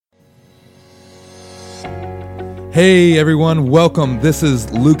Hey everyone, welcome. This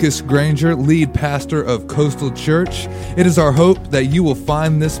is Lucas Granger, lead pastor of Coastal Church. It is our hope that you will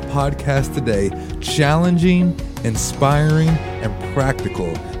find this podcast today challenging, inspiring, and practical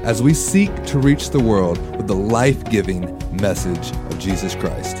as we seek to reach the world with the life-giving message of Jesus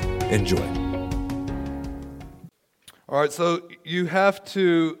Christ. Enjoy. All right, so you have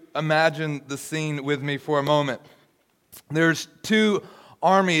to imagine the scene with me for a moment. There's two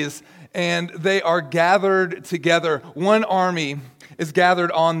armies and they are gathered together. One army is gathered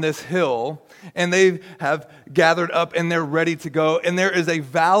on this hill, and they have gathered up, and they're ready to go. And there is a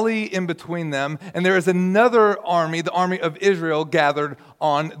valley in between them, and there is another army, the army of Israel, gathered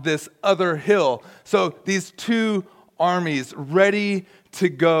on this other hill. So these two armies ready to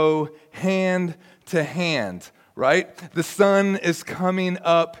go hand to hand. Right? The sun is coming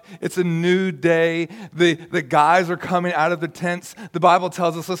up. It's a new day. The guys are coming out of the tents. The Bible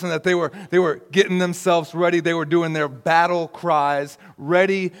tells us, listen, that they were getting themselves ready. They were doing their battle cries,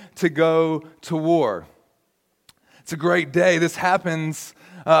 ready to go to war. It's a great day. This happens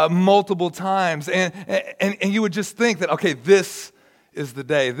multiple times. And you would just think that, okay, this is the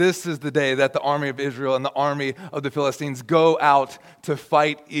day. This is the day that the army of Israel and the army of the Philistines go out to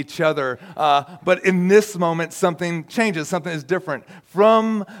fight each other. But in this moment, something changes. Something is different.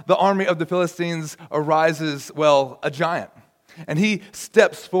 From the army of the Philistines arises, a giant. And he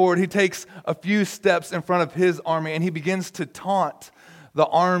steps forward. He takes a few steps in front of his army, and he begins to taunt the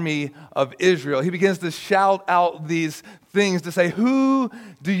army of Israel. He begins to shout out these things to say, who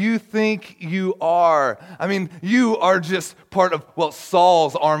do you think you are? I mean, you are just part of,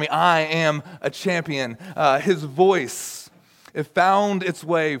 Saul's army. I am a champion. His voice, it found its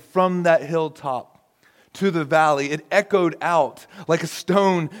way from that hilltop to the valley. It echoed out like a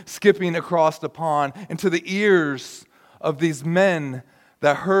stone skipping across the pond into the ears of these men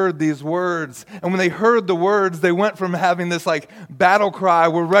that heard these words. And when they heard the words, they went from having this battle cry,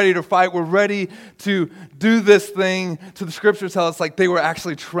 we're ready to fight, we're ready to do this thing, to the scriptures tell us they were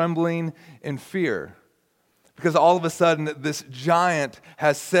actually trembling in fear. Because all of a sudden, this giant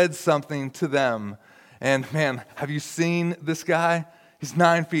has said something to them. And man, have you seen this guy? He's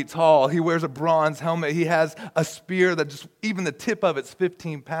 9 feet tall. He wears a bronze helmet. He has a spear that just, even the tip of it's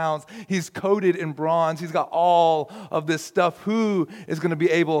 15 pounds. He's coated in bronze. He's got all of this stuff. Who is going to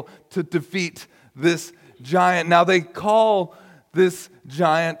be able to defeat this giant? Now, they call this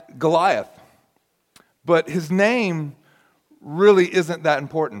giant Goliath. But his name really isn't that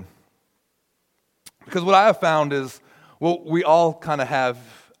important. Because what I have found is, we all kind of have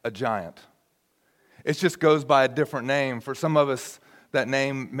a giant. It just goes by a different name. For some of us, that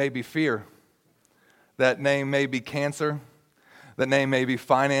name may be fear. That name may be cancer. That name may be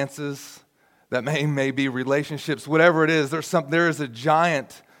finances. That name may be relationships. Whatever it is, there is a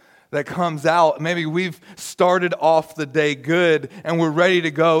giant that comes out. Maybe we've started off the day good and we're ready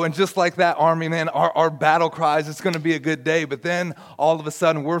to go. And just like that army, man, our battle cries, it's going to be a good day. But then all of a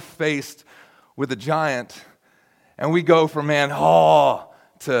sudden we're faced with a giant. And we go from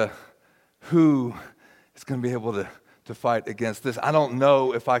to who is going to be able to fight against this. I don't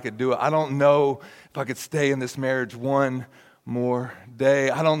know if I could do it. I don't know if I could stay in this marriage one more day.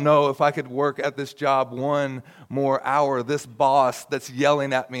 I don't know if I could work at this job one more hour. This boss that's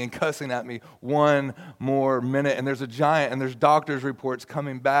yelling at me and cussing at me one more minute. And there's a giant, and there's doctor's reports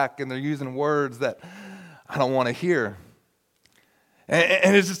coming back, and they're using words that I don't want to hear.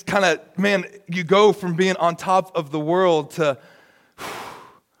 And it's just kind of, man, you go from being on top of the world to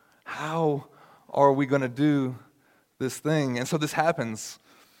how are we going to do this thing? And so this happens.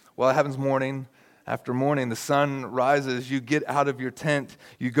 It happens morning after morning. The sun rises. You get out of your tent.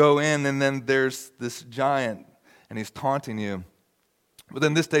 You go in, and then there's this giant, and he's taunting you. But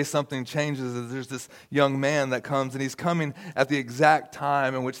then this day something changes. There's this young man that comes, and he's coming at the exact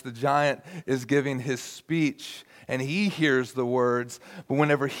time in which the giant is giving his speech, and he hears the words. But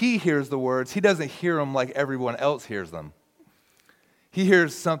whenever he hears the words, he doesn't hear them like everyone else hears them. He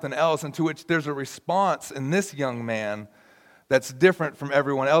hears something else, and to which there's a response in this young man that's different from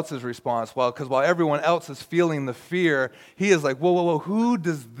everyone else's response. Because while everyone else is feeling the fear, he is like, whoa, who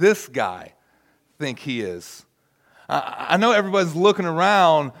does this guy think he is? I know everybody's looking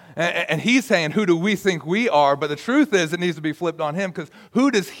around, and he's saying, who do we think we are? But the truth is, it needs to be flipped on him, because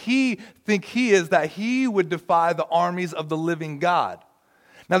who does he think he is that he would defy the armies of the living God?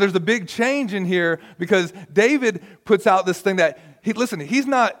 Now, there's a big change in here, because David puts out this thing that, he's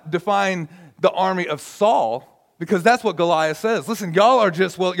not defying the army of Saul, because that's what Goliath says. Listen, y'all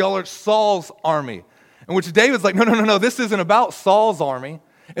are Saul's army. In which David's like, no, this isn't about Saul's army.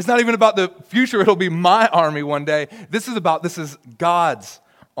 It's not even about the future, it'll be my army one day. This is God's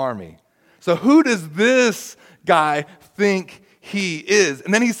army. So who does this guy think he is?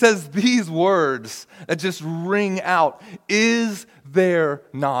 And then he says these words that just ring out. Is there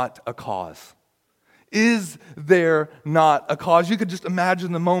not a cause? Is there not a cause? You could just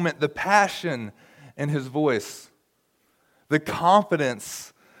imagine the moment, the passion in his voice, the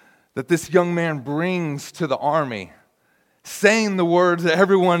confidence that this young man brings to the army, saying the words that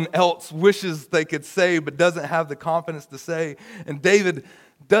everyone else wishes they could say but doesn't have the confidence to say. And David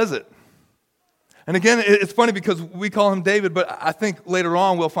does it. And again, it's funny because we call him David, but I think later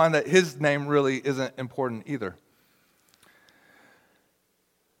on we'll find that his name really isn't important either.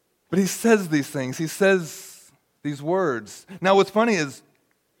 But he says these things. He says these words. Now what's funny is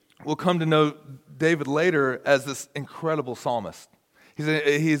we'll come to know David later as this incredible psalmist. He's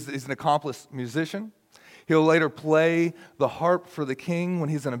an accomplished musician. He'll later play the harp for the king when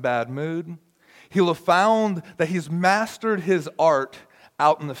he's in a bad mood. He'll have found that he's mastered his art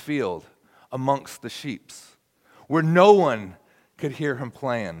out in the field amongst the sheep, where no one could hear him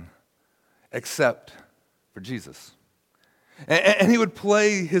playing except for Jesus. And he would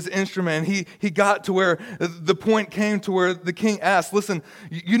play his instrument. He got to where the point came to where the king asked, listen,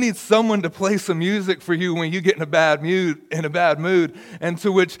 you need someone to play some music for you when you get in a bad mood. And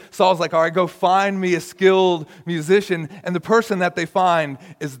to which Saul's like, all right, go find me a skilled musician. And the person that they find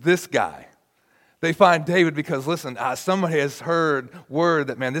is this guy. They find David because, listen, somebody has heard word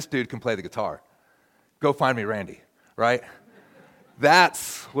that, man, this dude can play the guitar. Go find me Randy, right?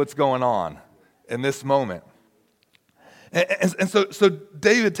 That's what's going on in this moment. And so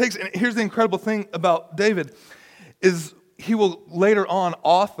David takes, and here's the incredible thing about David, is he will later on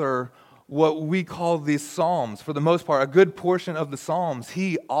author what we call these Psalms. For the most part, a good portion of the Psalms,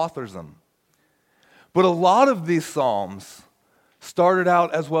 he authors them. But a lot of these Psalms started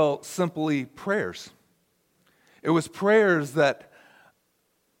out as well simply prayers. It was prayers that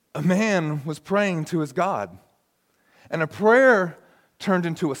a man was praying to his God. And a prayer turned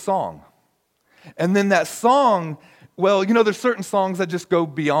into a song. And then that song, well, there's certain songs that just go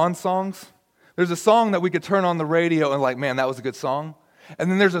beyond songs. There's a song that we could turn on the radio and like, man, that was a good song.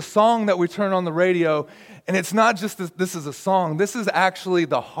 And then there's a song that we turn on the radio, and it's not just this is a song. This is actually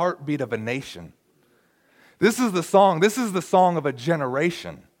the heartbeat of a nation. This is the song of a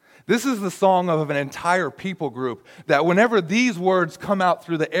generation. This is the song of an entire people group that whenever these words come out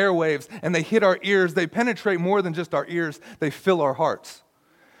through the airwaves and they hit our ears, they penetrate more than just our ears, they fill our hearts.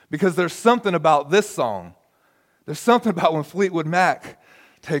 Because there's something about this song. There's something about when Fleetwood Mac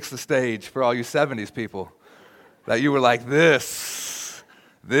takes the stage for all you 70s people that you were like, this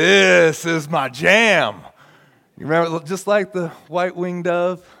is my jam. You remember, just like the white-winged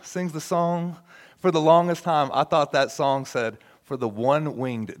dove sings the song, for the longest time, I thought that song said, for the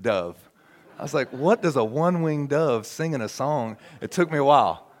one-winged dove. I was like, what does a one-winged dove sing in a song? It took me a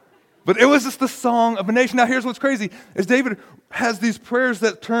while. But it was just the song of a nation. Now here's what's crazy, is David has these prayers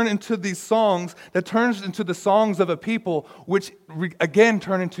that turn into these songs, that turns into the songs of a people, which again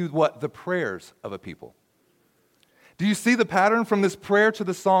turn into what? The prayers of a people. Do you see the pattern from this prayer to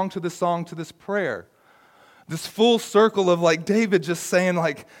the song to the song to this prayer? This full circle of like David just saying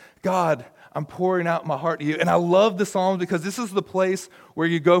like, God, I'm pouring out my heart to you. And I love the Psalms because this is the place where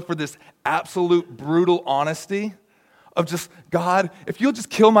you go for this absolute brutal honesty of just, God, if you'll just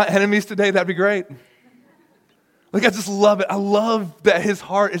kill my enemies today, that'd be great. Like, I just love it. I love that his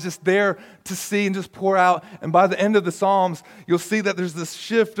heart is just there to see and just pour out. And by the end of the Psalms, you'll see that there's this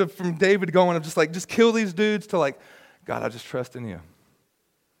shift from David going of just like, just kill these dudes to like, God, I just trust in you.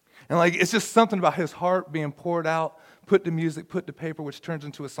 And like, it's just something about his heart being poured out, put to music, put to paper, which turns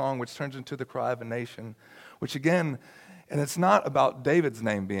into a song, which turns into the cry of a nation, which again, and it's not about David's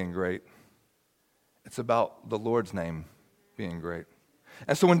name being great. It's about the Lord's name being great.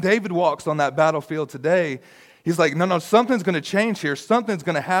 And so when David walks on that battlefield today, he's like, no, something's going to change here. Something's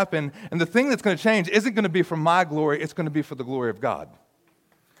going to happen. And the thing that's going to change isn't going to be for my glory. It's going to be for the glory of God.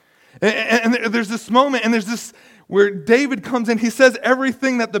 And there's this moment, and there's this where David comes in. He says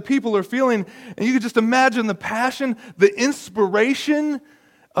everything that the people are feeling. And you can just imagine the passion, the inspiration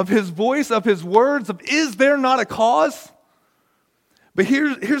of his voice, of his words, of is there not a cause? But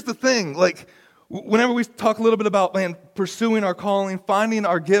here's the thing, like, whenever we talk a little bit about, man, pursuing our calling, finding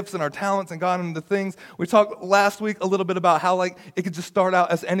our gifts and our talents and God and the things, we talked last week a little bit about how like it could just start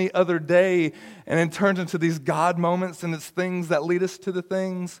out as any other day and it turns into these God moments and it's things that lead us to the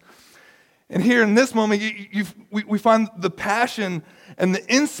things. And here in this moment, we find the passion and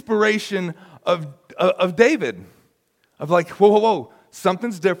the inspiration of David, of like, whoa,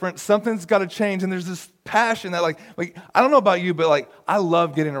 something's different, something's got to change, and there's this passion that like I don't know about you, but like I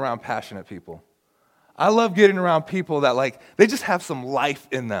love getting around passionate people. I love getting around people that like, they just have some life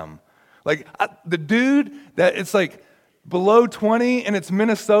in them. Like, the dude that it's like below 20 and it's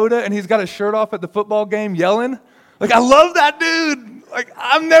Minnesota and he's got his shirt off at the football game yelling. Like, I love that dude. Like,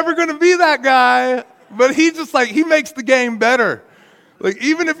 I'm never going to be that guy. But he just like, he makes the game better. Like,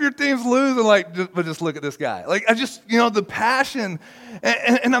 even if your team's losing, like, but just look at this guy. Like, I just, the passion.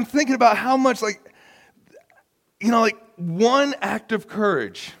 And I'm thinking about how much, like, like one act of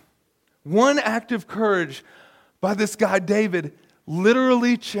courage by this guy, David,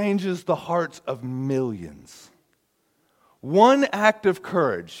 literally changes the hearts of millions. One act of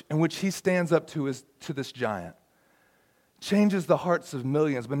courage in which he stands up to this giant changes the hearts of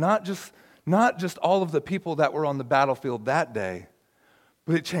millions, but not just all of the people that were on the battlefield that day,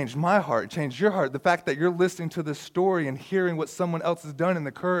 but it changed my heart, it changed your heart. The fact that you're listening to this story and hearing what someone else has done and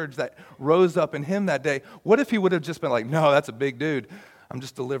the courage that rose up in him that day. What if he would have just been like, no, that's a big dude. I'm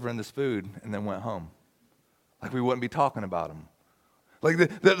just delivering this food, and then went home. Like, we wouldn't be talking about him. Like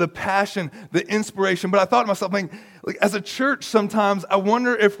the passion, the inspiration. But I thought to myself, like as a church sometimes, I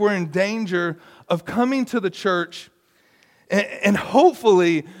wonder if we're in danger of coming to the church and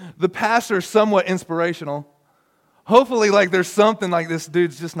hopefully the pastor's somewhat inspirational. Hopefully, like, there's something like this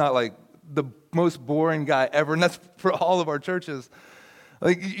dude's just not like the most boring guy ever. And that's for all of our churches.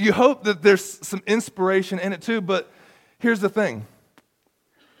 Like, you hope that there's some inspiration in it too. But here's the thing.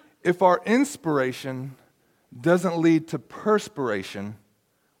 If our inspiration doesn't lead to perspiration,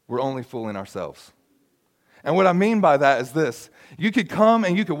 we're only fooling ourselves. And what I mean by that is this. You could come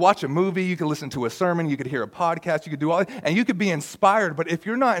and you could watch a movie, you could listen to a sermon, you could hear a podcast, you could do all that, and you could be inspired. But if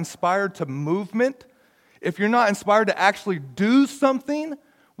you're not inspired to movement, if you're not inspired to actually do something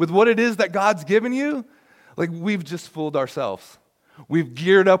with what it is that God's given you, like, we've just fooled ourselves. We've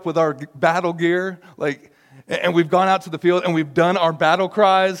geared up with our battle gear, and we've gone out to the field and we've done our battle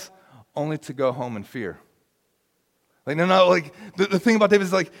cries only to go home in fear. Like, no, like, the thing about David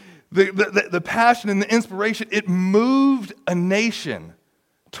is, like, the passion and the inspiration, it moved a nation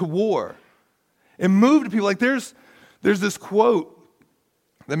to war. It moved people. Like, there's this quote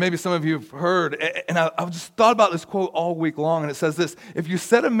that maybe some of you have heard, and I've just thought about this quote all week long, and it says this: if you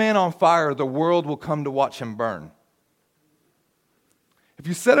set a man on fire, the world will come to watch him burn. If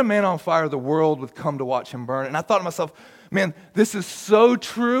you set a man on fire, the world would come to watch him burn. And I thought to myself, man, this is so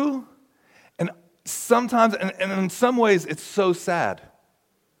true. And sometimes, and in some ways, it's so sad.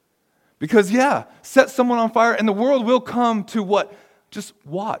 Because, yeah, set someone on fire, and the world will come to what? Just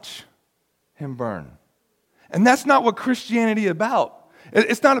watch him burn. And that's not what Christianity is about.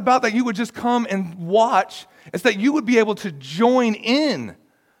 It's not about that you would just come and watch. It's that you would be able to join in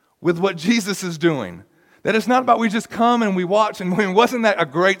with what Jesus is doing. That it's not about we just come and we watch. And wasn't that a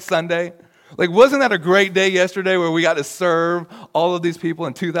great Sunday? Like, wasn't that a great day yesterday where we got to serve all of these people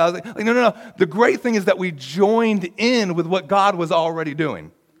in 2000? Like, no. The great thing is that we joined in with what God was already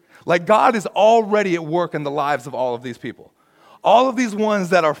doing. Like, God is already at work in the lives of all of these people. All of these ones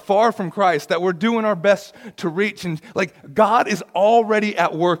that are far from Christ, that we're doing our best to reach. And, like, God is already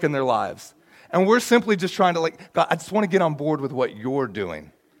at work in their lives. And we're simply just trying to, like, God, I just want to get on board with what you're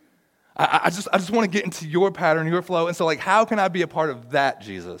doing. I just want to get into your pattern, your flow. And so, like, how can I be a part of that,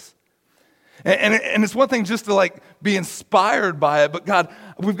 Jesus? And it's one thing just to, like, be inspired by it, but God,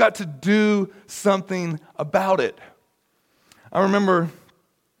 we've got to do something about it. I remember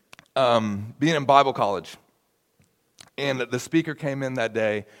being in Bible college, and the speaker came in that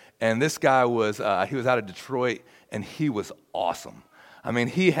day, and this guy was he was out of Detroit, and he was awesome. I mean,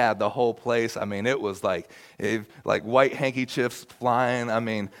 he had the whole place. I mean, it was like white handkerchiefs flying. I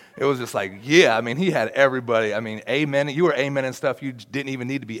mean, it was just like, yeah. I mean, he had everybody. I mean, amen. You were amening stuff you didn't even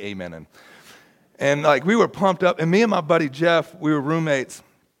need to be amening. And, like, we were pumped up. And me and my buddy Jeff, we were roommates.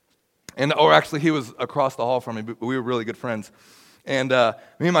 Or actually, he was across the hall from me, but we were really good friends. And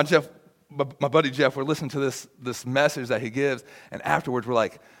me and my buddy Jeff, we're listening to this message that he gives. And afterwards, we're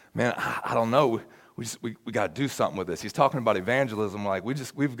like, man, I don't know. We got to do something with this. He's talking about evangelism. We're like,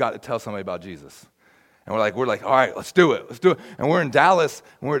 we've got to tell somebody about Jesus. And we're like, all right, let's do it. And we're in Dallas,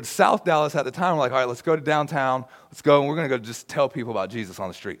 and we're in South Dallas at the time. We're like, all right, let's go to downtown. Let's go, and we're going to go just tell people about Jesus on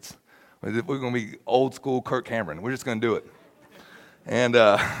the streets. We're going to be old school Kirk Cameron. We're just going to do it. And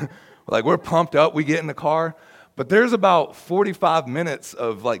we're pumped up. We get in the car. But there's about 45 minutes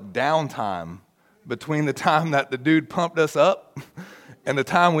of, like, downtime between the time that the dude pumped us up and the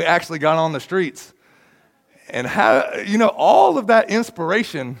time we actually got on the streets. And how, all of that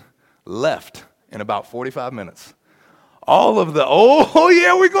inspiration left in about 45 minutes. All of the,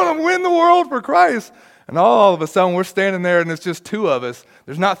 yeah, we're going to win the world for Christ. And all of a sudden, we're standing there, and it's just two of us.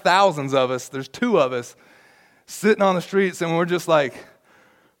 There's not thousands of us. There's two of us sitting on the streets, and we're just like,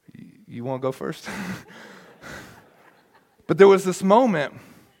 you want to go first? But there was this moment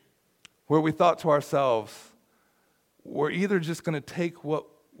where we thought to ourselves, we're either just going to take what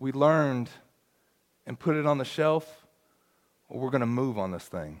we learned and put it on the shelf, or we're going to move on this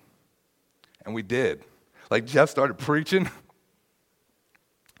thing. And we did. Like Jeff started preaching,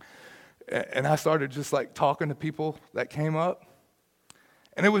 and I started just like talking to people that came up.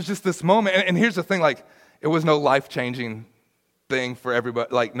 And it was just this moment. And here's the thing, like, it was no life-changing thing for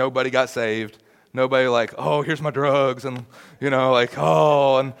everybody. Like, nobody got saved. Nobody like, oh, here's my drugs, and, like,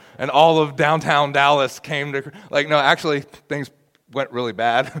 oh, and all of downtown Dallas came to, like, no, actually, things went really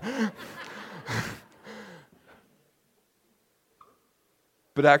bad.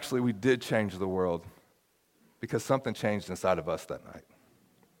 But actually, we did change the world because something changed inside of us that night.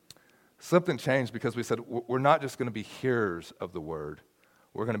 Something changed because we said, we're not just going to be hearers of the word,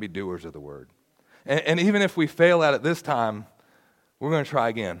 we're going to be doers of the word. And even if we fail at it this time, we're going to try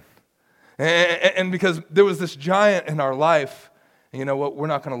again. And because there was this giant in our life, and you know what? We're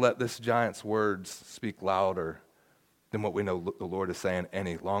not going to let this giant's words speak louder than what we know the Lord is saying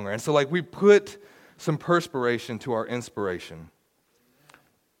any longer. And so, like, we put some perspiration to our inspiration.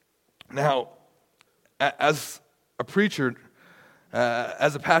 Now, as a preacher,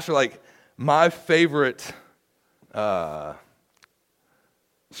 as a pastor, like, my favorite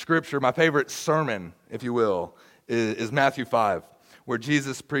scripture, my favorite sermon, if you will, is Matthew 5, where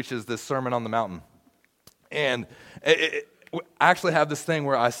Jesus preaches this Sermon on the Mountain. And I actually have this thing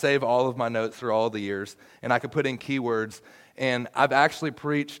where I save all of my notes through all the years, and I can put in keywords. And I've actually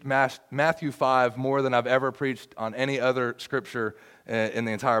preached Matthew 5 more than I've ever preached on any other scripture in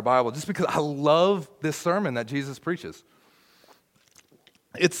the entire Bible, just because I love this sermon that Jesus preaches.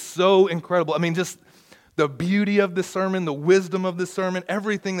 It's so incredible. I mean, just the beauty of the sermon, the wisdom of the sermon,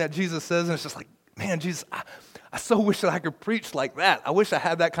 everything that Jesus says, and it's just like, man, Jesus, I so wish that I could preach like that. I wish I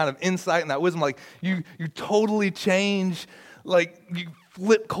had that kind of insight and that wisdom. Like, you totally change, like, you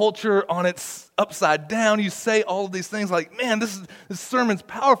flip culture on its upside down. You say all of these things like, man, this sermon's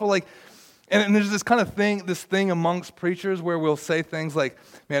powerful. Like, and there's this kind of thing, this thing amongst preachers where we'll say things like,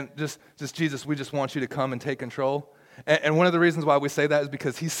 man, just Jesus, we just want you to come and take control. And one of the reasons why we say that is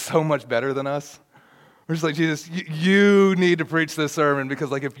because he's so much better than us. We're just like, Jesus, you need to preach this sermon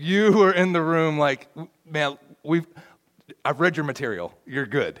because, like, if you were in the room, like, man, I've read your material. You're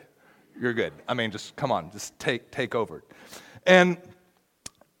good. You're good. I mean, just come on, just take over.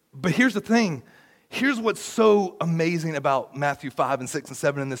 But here's the thing. Here's what's so amazing about Matthew 5 and 6 and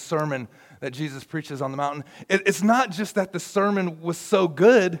 7 in this sermon that Jesus preaches on the mountain. It's not just that the sermon was so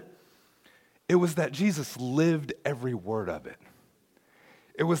good. It was that Jesus lived every word of it.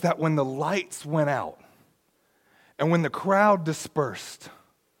 It was that when the lights went out and when the crowd dispersed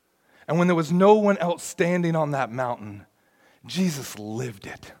and when there was no one else standing on that mountain, Jesus lived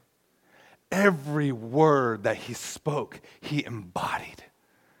it. Every word that he spoke, he embodied.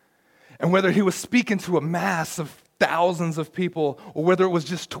 And whether he was speaking to a mass of thousands of people, or whether it was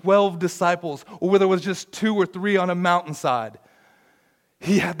just 12 disciples, or whether it was just 2 or 3 on a mountainside,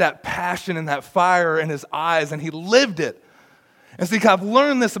 he had that passion and that fire in his eyes, and he lived it. And see, I've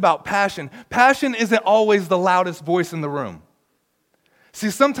learned this about passion. Passion isn't always the loudest voice in the room. See,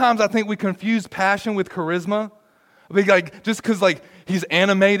 sometimes I think we confuse passion with charisma. Like, just because, like, he's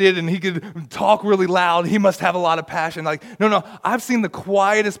animated and he could talk really loud, he must have a lot of passion. Like, no, I've seen the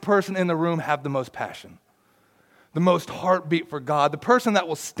quietest person in the room have the most passion, the most heartbeat for God, the person that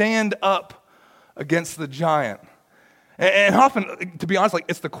will stand up against the giant. And often, to be honest, like,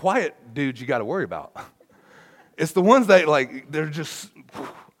 it's the quiet dudes you got to worry about. It's the ones that, like, they're just,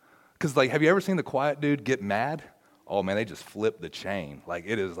 because, like, have you ever seen the quiet dude get mad? Oh, man, they just flip the chain. Like,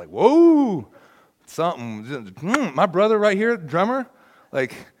 it is like, whoa, something. My brother right here, drummer,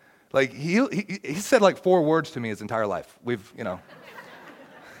 like he said like 4 words to me his entire life.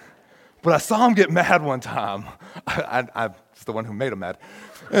 But I saw him get mad one time. I'm the one who made him mad.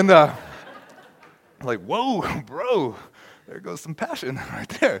 And like, whoa, bro, there goes some passion right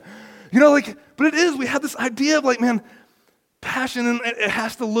there. But it is, we have this idea of like, man, passion, and it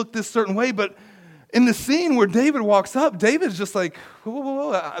has to look this certain way. But in the scene where David walks up, David's just like,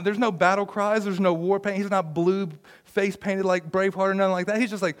 whoa. There's no battle cries, there's no war paint. He's not blue face painted like Braveheart or nothing like that. He's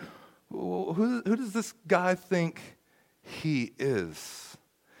just like, who does this guy think he is?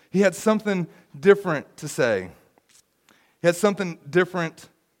 He had something different to say. He had something different,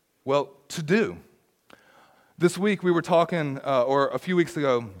 to do. This week we were talking, or a few weeks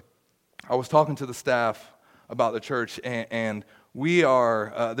ago, I was talking to the staff about the church, and we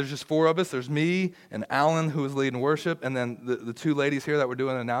are, there's just 4 of us. There's me and Alan, who is leading worship, and then the 2 ladies here that were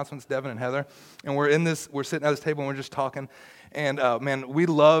doing the announcements, Devin and Heather. And we're sitting at this table, and we're just talking. And, man, we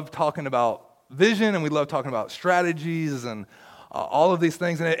love talking about vision, and we love talking about strategies and all of these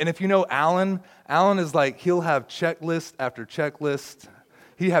things. And if you know Alan is like, he'll have checklist after checklist.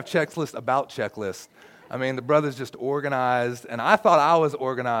 He have checklist about checklist. I mean, the brother's just organized, and I thought I was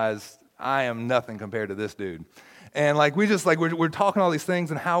organized. I am nothing compared to this dude. And like we're talking all these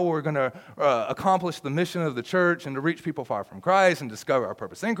things and how we're going to accomplish the mission of the church and to reach people far from Christ and discover our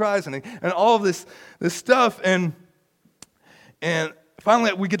purpose in Christ and all of this stuff. And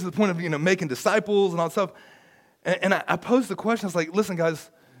finally we get to the point of making disciples and all that stuff. And I posed the question. I was like, listen, guys,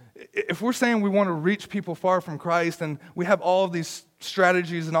 if we're saying we want to reach people far from Christ and we have all of these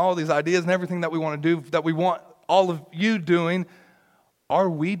strategies and all of these ideas and everything that we want to do, that we want all of you doing, are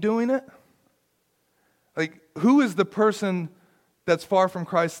we doing it? Like, who is the person that's far from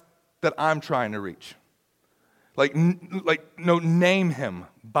Christ that I'm trying to reach? Name him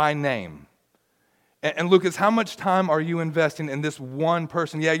by name. And Lucas, how much time are you investing in this one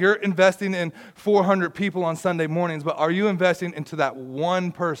person? Yeah, you're investing in 400 people on Sunday mornings, but are you investing into that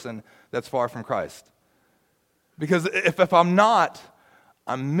one person that's far from Christ? Because if I'm not,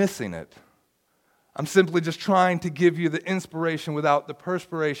 I'm missing it. I'm simply just trying to give you the inspiration without the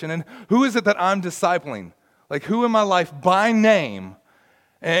perspiration. And who is it that I'm discipling? Like, who in my life by name?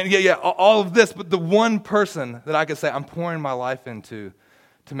 And all of this, but the one person that I could say I'm pouring my life into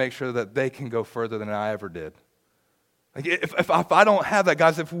to make sure that they can go further than I ever did. Like, if I don't have that,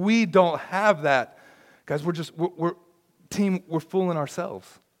 guys, if we don't have that, guys, we're fooling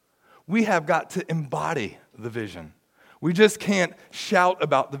ourselves. We have got to embody the vision. We just can't shout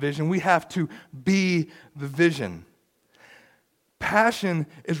about the vision. We have to be the vision. Passion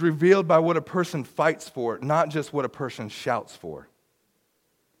is revealed by what a person fights for, not just what a person shouts for.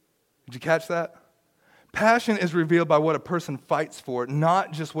 Did you catch that? Passion is revealed by what a person fights for,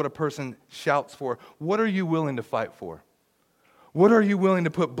 not just what a person shouts for. What are you willing to fight for? What are you willing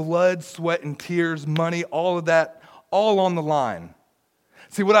to put blood, sweat, and tears, money, all of that, all on the line?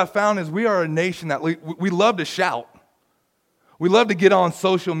 See, what I found is we are a nation that we love to shout. We love to get on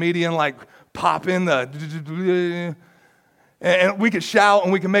social media and like pop in and we can shout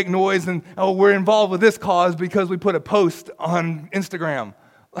and we can make noise and, oh, we're involved with this cause because we put a post on Instagram.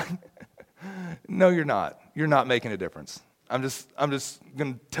 No, you're not. You're not making a difference. I'm just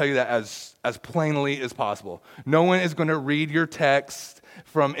going to tell you that as plainly as possible. No one is going to read your text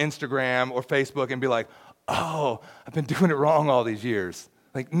from Instagram or Facebook and be like, oh, I've been doing it wrong all these years.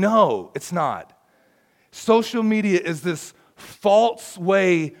 Like, no, it's not. Social media is this false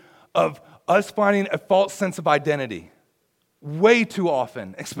way of us finding a false sense of identity. Way too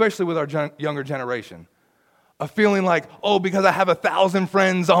often, especially with our younger generation. Of feeling like, oh, because I have 1,000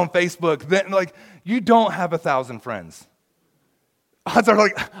 friends on Facebook, then like, you don't have 1,000 friends. Odds are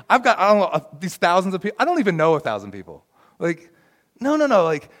like, I've got, I don't know, these thousands of people. I don't even know 1,000 people. Like, no.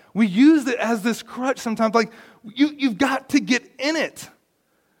 Like, we use it as this crutch sometimes. Like, you've got to get in it.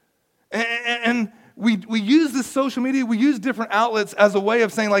 And we use this social media, we use different outlets as a way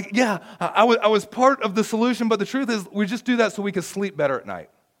of saying like, yeah, I was part of the solution, but the truth is we just do that so we can sleep better at night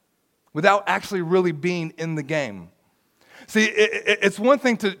without actually really being in the game. See, it's one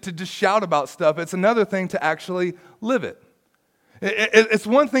thing to just shout about stuff. It's another thing to actually live it. It's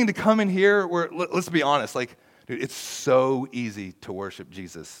one thing to come in here where, let's be honest, like, dude, it's so easy to worship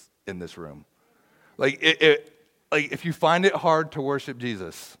Jesus in this room. Like, if you find it hard to worship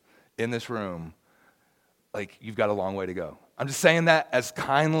Jesus in this room, like, you've got a long way to go. I'm just saying that as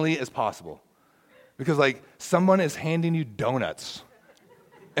kindly as possible. Because, like, someone is handing you donuts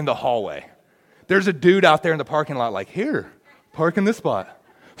in the hallway. There's a dude out there in the parking lot like, here, park in this spot.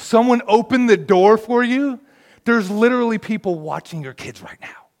 Someone opened the door for you. There's literally people watching your kids right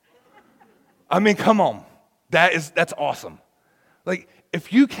now. I mean, come on. That's awesome. Like,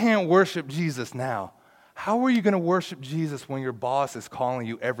 if you can't worship Jesus now, how are you going to worship Jesus when your boss is calling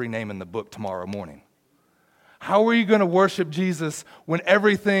you every name in the book tomorrow morning? How are you going to worship Jesus when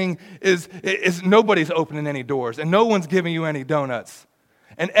everything is nobody's opening any doors and no one's giving you any donuts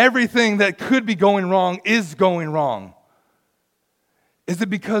and everything that could be going wrong is going wrong? Is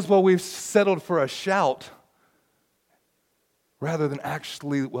it because, well, we've settled for a shout rather than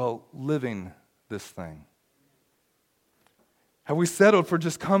actually, well, living this thing? Have we settled for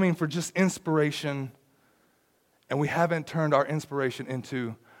just coming for just inspiration and we haven't turned our inspiration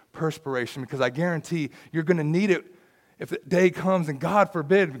into perspiration? Because I guarantee you're going to need it if the day comes, and God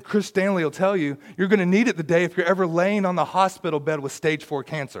forbid, Chris Stanley will tell you, you're going to need it the day if you're ever laying on the hospital bed with stage 4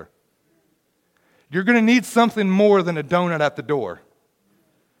 cancer. You're going to need something more than a donut at the door.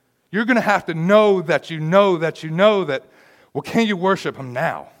 You're going to have to know that you know that you know that, well, can you worship Him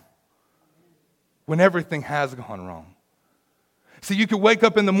now when everything has gone wrong? See, you could wake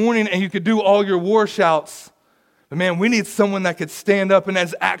up in the morning and you could do all your war shouts, But man, we need someone that could stand up and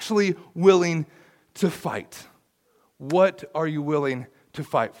is actually willing to fight. What are you willing to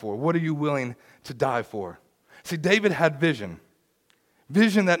fight for? What are you willing to die for? See, David had vision.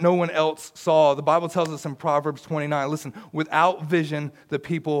 Vision that no one else saw. The Bible tells us in Proverbs 29, listen, without vision, the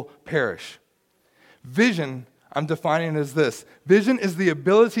people perish. Vision, I'm defining it as this. Vision is the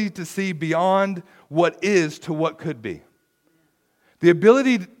ability to see beyond what is to what could be. The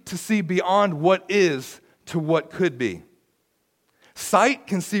ability to see beyond what is to what could be. Sight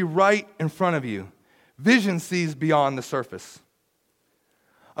can see right in front of you. Vision sees beyond the surface.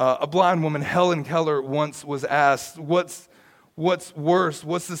 A blind woman, Helen Keller, once was asked, what's worse?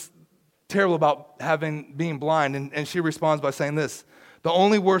 What's this terrible about being blind? And she responds by saying this: the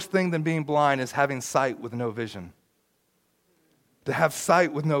only worse thing than being blind is having sight with no vision. To have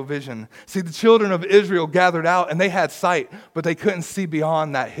sight with no vision. See, the children of Israel gathered out and they had sight, but they couldn't see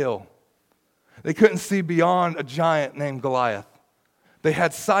beyond that hill. They couldn't see beyond a giant named Goliath. They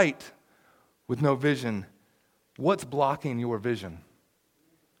had sight with no vision. What's blocking your vision?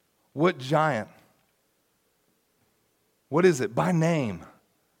 What giant? What is it by name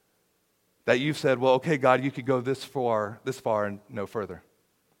that you've said, well, okay, God, you could go this far and no further?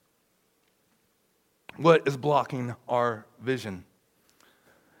 What is blocking our vision?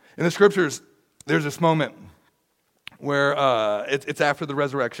 In the scriptures, there's this moment where it's after the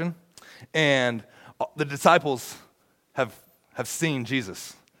resurrection, and the disciples have seen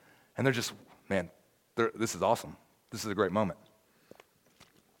Jesus, and they're just, man, this is awesome. This is a great moment.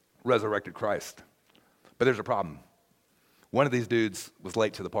 Resurrected Christ. But there's a problem. One of these dudes was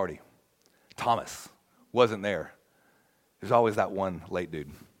late to the party. Thomas wasn't there. There's always that one late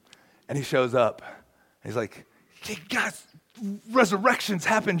dude. And he shows up, and he's like, hey, guys, resurrections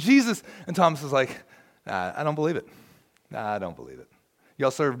happen, Jesus. And Thomas is like, nah, I don't believe it. Nah, I don't believe it.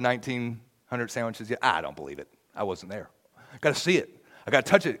 Y'all served 1,900 sandwiches? Yeah, I don't believe it. I wasn't there. Got to see it. I got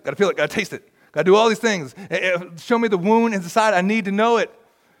to touch it. Got to feel it. Got to taste it. Got to do all these things. Show me the wound inside. I need to know it.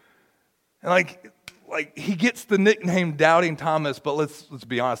 And like he gets the nickname Doubting Thomas, but let's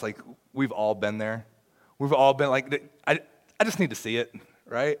be honest, like we've all been there. We've all been like, I just need to see it,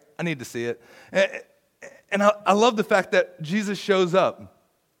 right? I need to see it. And I love the fact that Jesus shows up.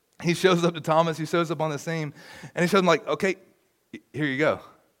 He shows up to Thomas. He shows up on the scene. And he shows him like, okay, here you go.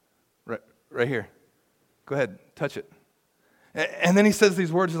 Right here. Go ahead, touch it. And then he says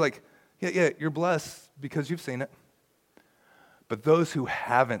these words, he's like, yeah, you're blessed because you've seen it. But those who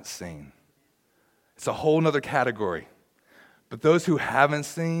haven't seen, it's a whole other category. But those who haven't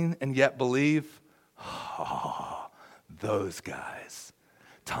seen and yet believe, those guys.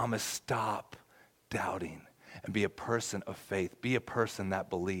 Thomas, stop doubting and be a person of faith. Be a person that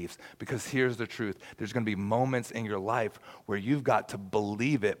believes. Because here's the truth. There's going to be moments in your life where you've got to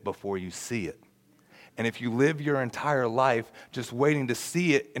believe it before you see it. And if you live your entire life just waiting to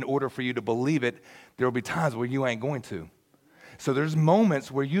see it in order for you to believe it, there will be times where you ain't going to. So there's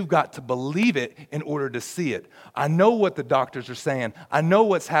moments where you've got to believe it in order to see it. I know what the doctors are saying. I know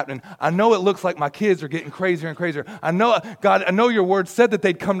what's happening. I know it looks like my kids are getting crazier and crazier. I know, God, I know your word said that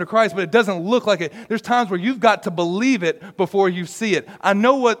they'd come to Christ, but it doesn't look like it. There's times where you've got to believe it before you see it. I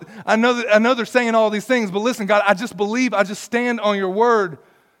know they're saying all these things, but listen, God, I just believe, I just stand on your word,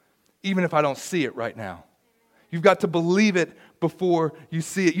 even if I don't see it right now. You've got to believe it before you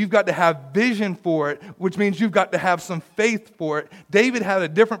see it. You've got to have vision for it, which means you've got to have some faith for it. David had a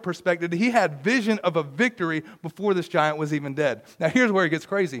different perspective. He had vision of a victory before this giant was even dead. Now here's where it gets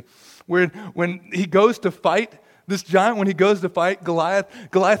crazy. When he goes to fight this giant, when he goes to fight Goliath,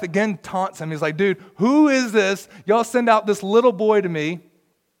 Goliath again taunts him. He's like, dude, who is this? Y'all send out this little boy to me.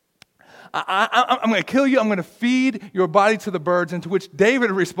 I'm going to kill you. I'm going to feed your body to the birds. And to which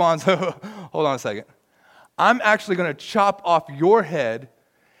David responds, hold on a second. I'm actually going to chop off your head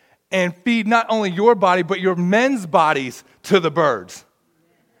and feed not only your body, but your men's bodies to the birds.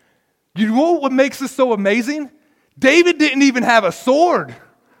 You know what makes this so amazing? David didn't even have a sword.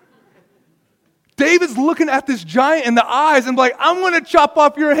 David's looking at this giant in the eyes and like, I'm going to chop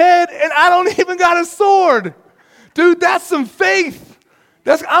off your head and I don't even got a sword. Dude, that's some faith.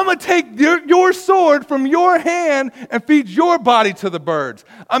 I'm going to take your sword from your hand and feed your body to the birds.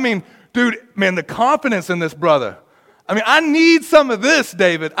 I mean, dude, man, the confidence in this brother. I mean, I need some of this,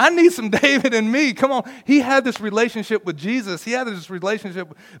 David. I need some David in me. Come on. He had this relationship with Jesus. He had this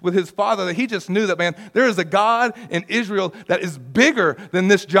relationship with his father that he just knew that, man, there is a God in Israel that is bigger than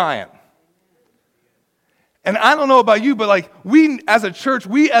this giant. And I don't know about you, but like we as a church,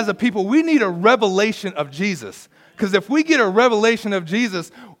 we as a people, we need a revelation of Jesus. Because if we get a revelation of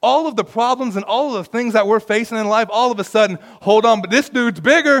Jesus, all of the problems and all of the things that we're facing in life, all of a sudden, hold on, but this dude's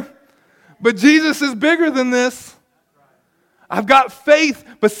bigger. But Jesus is bigger than this. I've got faith,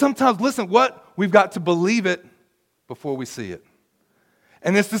 but sometimes, listen, we've got to believe it before we see it.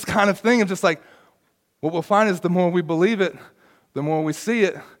 And it's this kind of thing of just like, what we'll find is the more we believe it, the more we see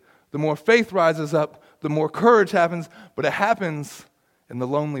it, the more faith rises up, the more courage happens, but it happens in the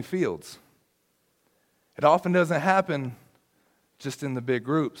lonely fields. It often doesn't happen just in the big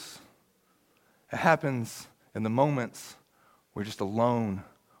groups. It happens in the moments we're just alone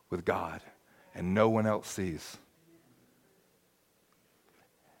with God and no one else sees.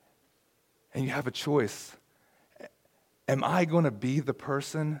 And you have a choice. Am I going to be the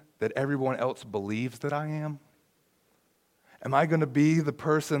person that everyone else believes that I am? Am I going to be the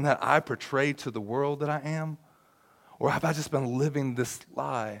person that I portray to the world that I am? Or have I just been living this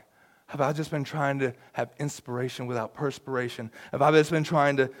lie? Have I just been trying to have inspiration without perspiration? Have I just been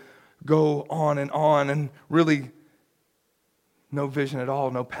trying to go on and really no vision at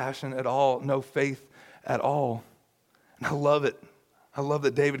all, no passion at all, no faith at all? And I love it. I love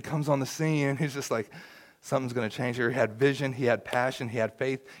that David comes on the scene and he's just like, something's going to change here. He had vision, he had passion, he had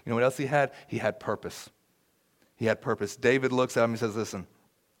faith. You know what else he had? He had purpose. He had purpose. David looks at him and says, listen,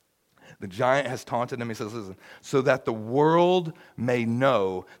 the giant has taunted him. He says, listen, so that the world may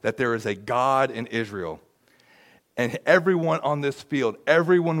know that there is a God in Israel. And everyone on this field,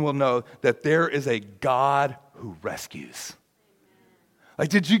 everyone will know that there is a God who rescues. Like,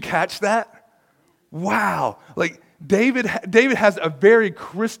 did you catch that? Wow. Like, David has a very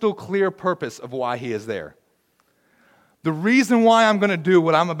crystal clear purpose of why he is there. The reason why I'm going to do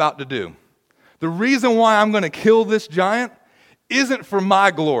what I'm about to do, the reason why I'm going to kill this giant isn't for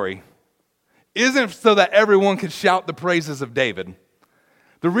my glory, isn't so that everyone can shout the praises of David.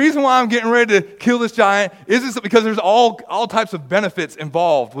 The reason why I'm getting ready to kill this giant isn't because there's all types of benefits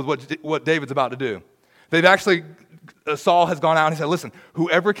involved with what David's about to do. They've actually, Saul has gone out and he said, listen,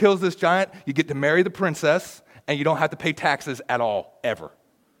 whoever kills this giant, you get to marry the princess, and you don't have to pay taxes at all, ever.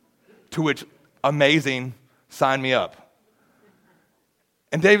 To which, amazing, sign me up.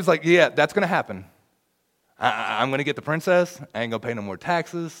 And David's like, yeah, that's going to happen. I'm going to get the princess. I ain't going to pay no more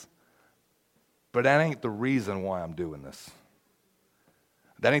taxes. But that ain't the reason why I'm doing this.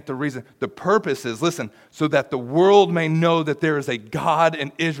 That ain't the reason. The purpose is, listen, so that the world may know that there is a God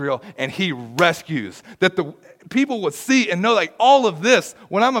in Israel and he rescues. That the people would see and know like all of this,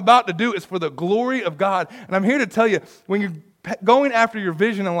 what I'm about to do is for the glory of God. And I'm here to tell you, when you're going after your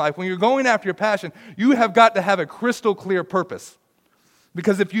vision in life, when you're going after your passion, you have got to have a crystal clear purpose.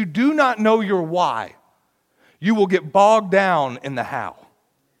 Because if you do not know your why, you will get bogged down in the how.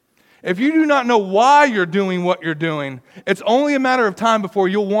 If you do not know why you're doing what you're doing, it's only a matter of time before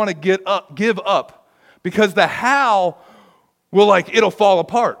you'll want to give up. Because the how it'll fall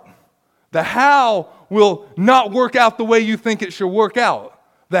apart. The how will not work out the way you think it should work out.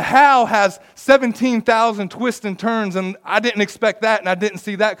 The how has 17,000 twists and turns, and I didn't expect that, and I didn't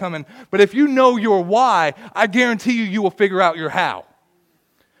see that coming. But if you know your why, I guarantee you will figure out your how.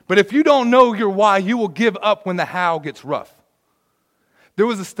 But if you don't know your why, you will give up when the how gets rough. There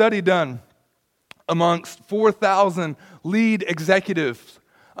was a study done amongst 4,000 lead executives,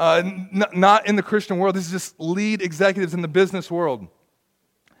 not in the Christian world. This is just lead executives in the business world.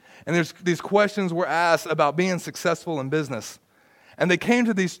 And these questions were asked about being successful in business. And they came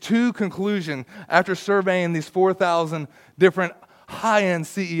to these two conclusions after surveying these 4,000 different high-end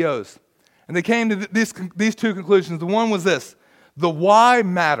CEOs. And they came to these two conclusions. The one was this: the why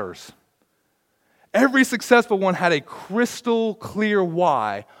matters. Every successful one had a crystal clear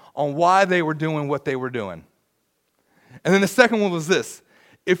why on why they were doing what they were doing. And then the second one was this: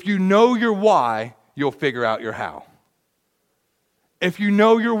 if you know your why, you'll figure out your how. If you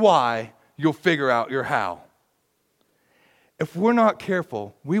know your why, you'll figure out your how. If we're not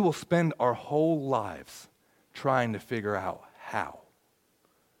careful, we will spend our whole lives trying to figure out how.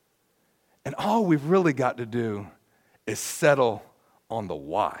 And all we've really got to do is settle on the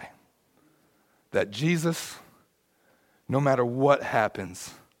why. That Jesus, no matter what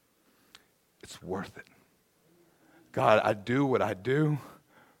happens, it's worth it. God, I do what I do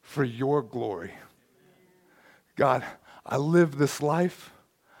for your glory. God, I live this life.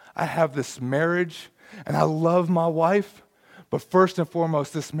 I have this marriage, and I love my wife. But first and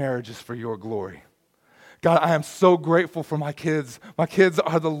foremost, this marriage is for your glory. God, I am so grateful for my kids. My kids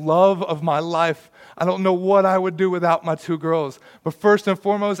are the love of my life. I don't know what I would do without my two girls. But first and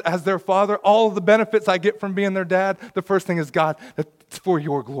foremost, as their father, all of the benefits I get from being their dad, the first thing is, God, that's for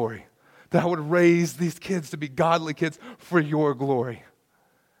your glory. That I would raise these kids to be godly kids for your glory.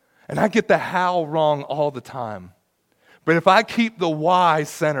 And I get the how wrong all the time. But if I keep the why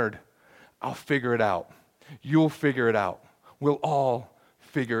centered, I'll figure it out. You'll figure it out. We'll all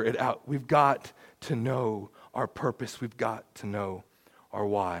figure it out. We've got to know our purpose. We've got to know our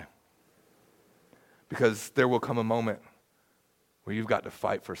why. Because there will come a moment where you've got to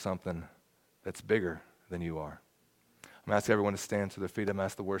fight for something that's bigger than you are. I'm going to ask everyone to stand to their feet. I'm going to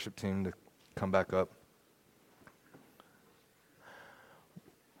ask the worship team to come back up.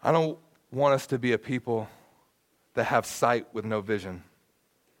 I don't want us to be a people that have sight with no vision.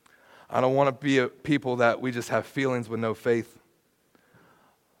 I don't want to be a people that we just have feelings with no faith.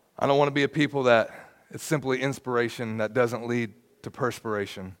 I don't want to be a people that it's simply inspiration that doesn't lead to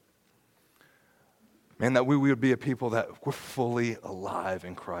perspiration. Man, that we would be a people that we're fully alive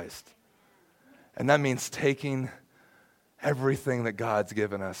in Christ. And that means taking everything that God's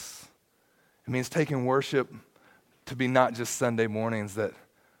given us. It means taking worship to be not just Sunday mornings, that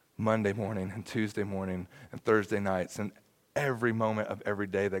Monday morning and Tuesday morning and Thursday nights and every moment of every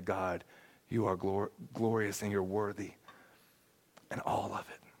day that God, you are glorious and you're worthy. And all of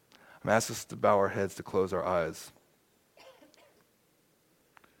it. I'm asking us to bow our heads, to close our eyes.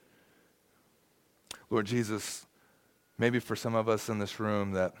 Lord Jesus, maybe for some of us in this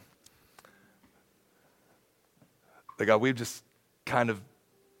room that God, we've just kind of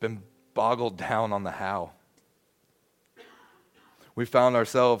been boggled down on the how. We found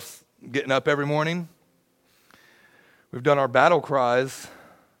ourselves getting up every morning. We've done our battle cries,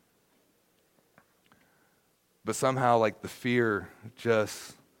 but somehow like the fear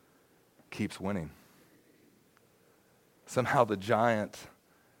just keeps winning. Somehow the giant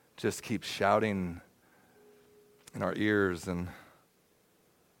just keeps shouting in our ears, and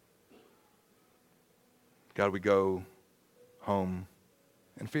God, we go home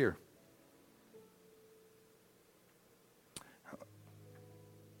in fear.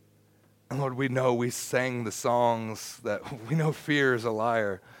 And Lord, we know we sang the songs that we know fear is a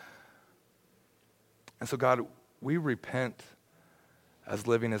liar. And so God, we repent as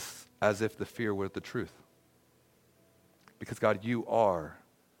living as if the fear were the truth. Because God, you are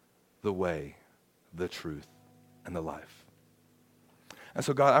the way, the truth, and the life. And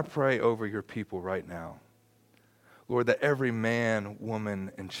so God, I pray over your people right now. Lord, that every man,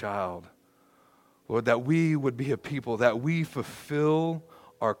 woman, and child, Lord, that we would be a people, that we fulfill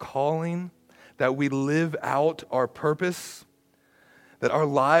our calling, that we live out our purpose, that our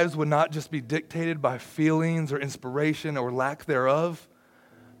lives would not just be dictated by feelings or inspiration or lack thereof,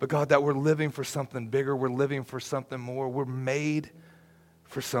 but God, that we're living for something bigger, we're living for something more, we're made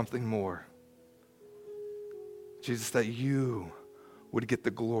for something more. Jesus, that you would get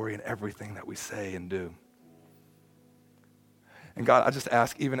the glory in everything that we say and do. And God, I just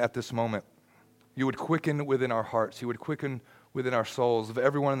ask, even at this moment, you would quicken within our hearts, you would quicken within our souls of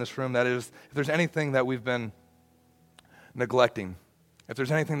everyone in this room. That is, if there's anything that we've been neglecting, if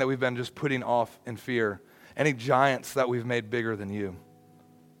there's anything that we've been just putting off in fear, any giants that we've made bigger than you,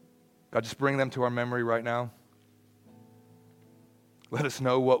 God, just bring them to our memory right now. Let us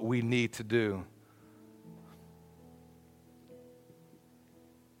know what we need to do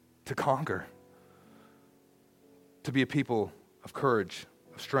to conquer, to be a people of courage,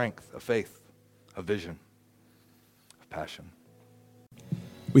 of strength, of faith, of vision, of passion.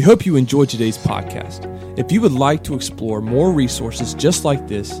 We hope you enjoyed today's podcast. If you would like to explore more resources just like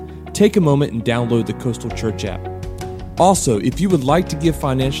this, take a moment and download the Coastal Church app. Also, if you would like to give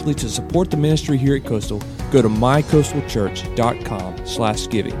financially to support the ministry here at Coastal, go to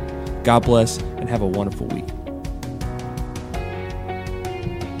mycoastalchurch.com/giving. God bless and have a wonderful week.